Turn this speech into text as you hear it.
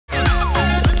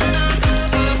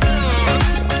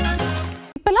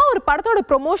படத்தோட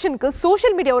ப்ரொமோஷனுக்கு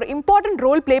social media ஒரு important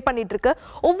role play பண்ணிட்டு இருக்கு.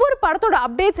 ஒவ்வொரு படத்தோட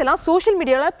அப்டேட்ஸ் எல்லாம் சோஷியல்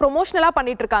மீடியால ப்ரொமோஷனலா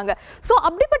பண்ணிட்டு இருக்காங்க. சோ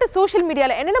அப்படிப்பட்ட சோஷியல்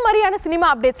மீடியால என்னென்ன மாதிரியான சினிமா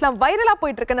அப்டேட்ஸ்லாம் வைரலா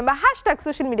போயிட்டு இருக்கு நம்ம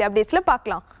 #சோஷியல் மீடியா அப்டேட்ஸ்ல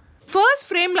பார்க்கலாம். ஃபர்ஸ்ட்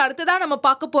ஃப்ரேம்ல அடுத்ததா நம்ம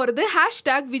பார்க்க போறது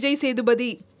 #விஜய்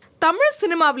சேதுபதி. தமிழ்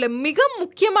சினிமாவில் மிக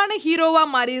முக்கியமான ஹீரோவா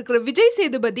மாறி இருக்கிற விஜய்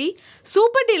சேதுபதி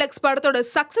சூப்பர் டீலக்ஸ் படத்தோட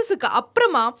சக்சஸுக்கு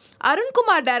அப்புறமா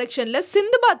அருண்குமார் டைரக்ஷன்ல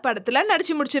சிந்துபாத் படத்துல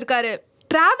நடிச்சு முடிச்சிருக்காரு.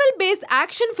 டிராவல் பேஸ்ட்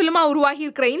ஆக்ஷன் ஃபிலிமா உருவாகி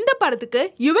இருக்கிற இந்த படத்துக்கு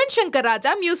யுவன் சங்கர்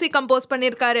ராஜா மியூசிக் கம்போஸ்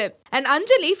பண்ணியிருக்காரு. அண்ட்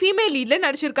அஞ்சலி ஃபீமேல் லீட்ல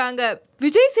நடிச்சிருக்காங்க.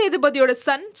 விஜய் சேதுபதியோட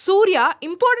சன் சூர்யா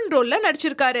இம்பார்ட்டன்ட் ரோல்ல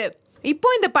நடிச்சிருக்காரு. இப்போ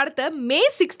இந்த படத்தை May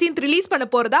 16 ரிலீஸ் பண்ண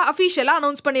போறதா அஃபிஷியலா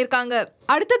அனௌன்ஸ் பண்ணியிருக்காங்க.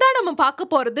 அடுத்ததா நம்ம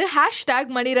பார்க்க போறது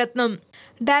 #மணிரத்னம்.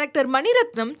 டைரக்டர்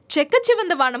மணிரத்னம்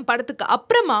செக்கச்சிவந்த வானம் படத்துக்கு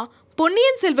அப்புறமா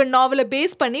பொன்னியின் செல்வன் நாவலை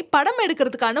பேஸ் பண்ணி படம்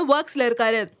எடுக்கிறதுக்கான ஒர்க்ஸ்ல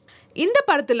இருக்காரு. இந்த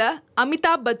படத்துல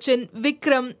அமிதாப் பச்சன்,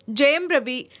 விக்ரம், ஜெயம்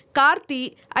ரவி, கார்த்தி,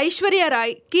 ஐஸ்வர்யா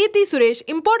ராய், கீர்த்தி சுரேஷ்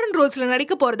இம்பார்ட்டன்ட் ரோல்ஸ்ல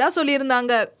நடிக்க போறதா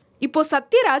சொல்லியிருந்தாங்க. இப்போ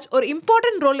சத்யராஜ் ஒரு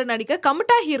இம்பார்ட்டன்ட் ரோல்ல நடிக்க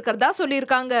கமிட் ஆகி இருக்கிறதா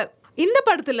சொல்லியிருக்காங்க. இந்த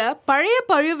படத்துல பழைய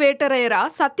பழுவேட்டரையரா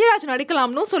சத்யராஜ்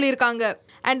நடிக்கலாம்னு சொல்லியிருக்காங்க.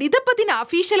 அண்ட் இதை பத்தின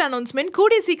அஃபிஷியல் அனௌன்ஸ்மெண்ட்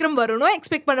கூடிய சீக்கிரம் வரும்னு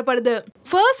எக்ஸ்பெக்ட் பண்ணப்படுது.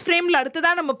 ஃபர்ஸ்ட் ஃப்ரேம்ல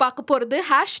அடுத்ததா நம்ம பார்க்க போறது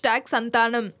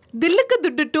 #சந்தானம். தில்லுக்கு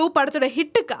துட்டு 2 படத்தோட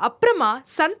ஹிட்டுக்கு அப்புறமா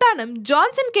சந்தானம்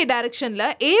ஜான்சன் கே டைரக்ஷன்ல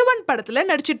A1 படத்துல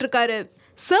நடிச்சிட்டு இருக்காரு.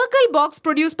 சர்க்கிள் பாக்ஸ்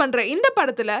ப்ரொடியூஸ் பண்ற இந்த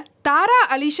படத்துல தாரா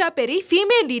அலிஷா பெரி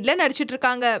ஃபீமேல் லீட்ல நடிச்சிட்டு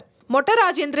இருக்காங்க. மொட்ட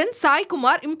ராஜேந்திரன்,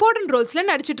 சாய்குமார் இம்பார்ட்டன்ட் ரோல்ஸ்ல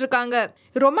நடிச்சிட்டு இருக்காங்க.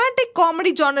 ரொமான்டிக்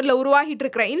காமெடி ஜானர்ல உருவாகிட்டு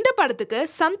இருக்கிற இந்த படத்துக்கு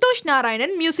சந்தோஷ்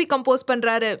நாராயணன் மியூசிக் கம்போஸ்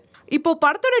பண்றாரு. இப்போ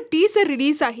படத்தோட டீசர்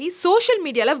ரிலீஸ் ஆகி சோஷியல்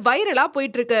மீடியால வைரலா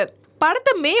போயிட்டு இருக்கு.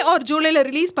 படத்தை May or Julyல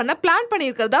ரிலீஸ் பண்ண பிளான்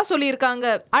பண்ணியிருக்கிறதா சொல்லியிருக்காங்க.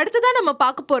 அடுத்ததா நம்ம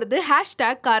பார்க்க போறது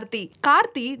 #கார்த்தி.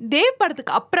 கார்த்தி தேவ்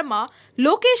படத்துக்கு அப்புறமா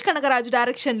லோகேஷ் கனகராஜ்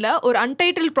டைரக்ஷன்ல ஒரு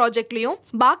அன்டைட்டில் ப்ராஜெக்ட்லயும்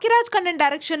பாக்கியராஜ் கண்ணன்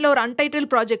டைரக்ஷன்ல ஒரு அன்டைட்டில்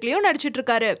ப்ராஜெக்ட்லயும் நடிச்சிட்டு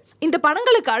இருக்காரு. இந்த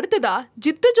படங்களுக்கு அடுத்ததா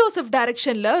ஜித்து ஜோசப்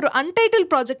டைரக்ஷன்ல ஒரு அன்டைட்டில்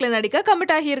ப்ராஜெக்ட்ல நடிக்க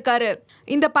கமிட் ஆகி இருக்காரு.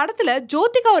 இந்த படத்துல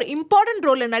ஜோதிகா ஒரு இம்பார்ட்டன்ட்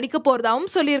ரோல்ல நடிக்க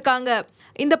போறதாவும் சொல்லியிருக்காங்க.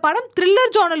 இந்த படம்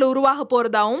த்ரில்லர் ஜானர்ல உருவாக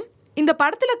போறதாவும் இந்த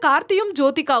படத்துல கார்த்தியும்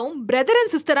ஜோதிகாவும் பிரதர்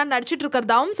அண்ட் சிஸ்டரா நடிச்சிட்டு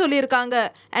இருக்கிறதாவும் சொல்லியிருக்காங்க.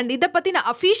 அண்ட் இதை பத்தின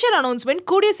அஃபிஷியல் அனௌன்ஸ்மெண்ட்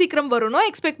கூடிய சீக்கிரம் வரும்னு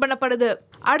எக்ஸ்பெக்ட் பண்ணப்படுது.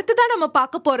 அடுத்ததா நம்ம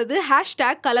பார்க்க போறது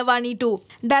 #கலவாணி 2.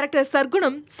 டைரக்டர்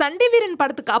சர்க்குணம் சண்டே வீரன்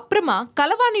படத்துக்கு அப்புறமா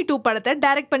கலவாணி 2 படத்தை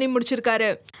டைரக்ட் பண்ணி முடிச்சிருக்காரு.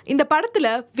 இந்த படத்துல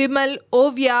விமல்,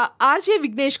 ஓவியா, RJ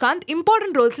விக்னேஷ்காந்த்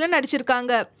இம்பார்ட்டன்ட் ரோல்ஸ்ல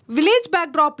நடிச்சிருக்காங்க. வில்லேஜ்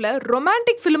பேக்ட்ராப்ல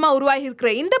ரொமான்டிக் ஃபிலிமா உருவாகி இருக்கிற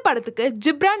இந்த படத்துக்கு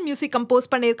ஜிப்ரான் மியூசிக்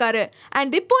கம்போஸ் பண்ணியிருக்காரு.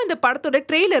 அண்ட் இப்போ இந்த படத்தோட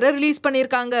ட்ரெய்லரை ரிலீஸ்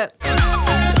பண்ணியிருக்காங்க.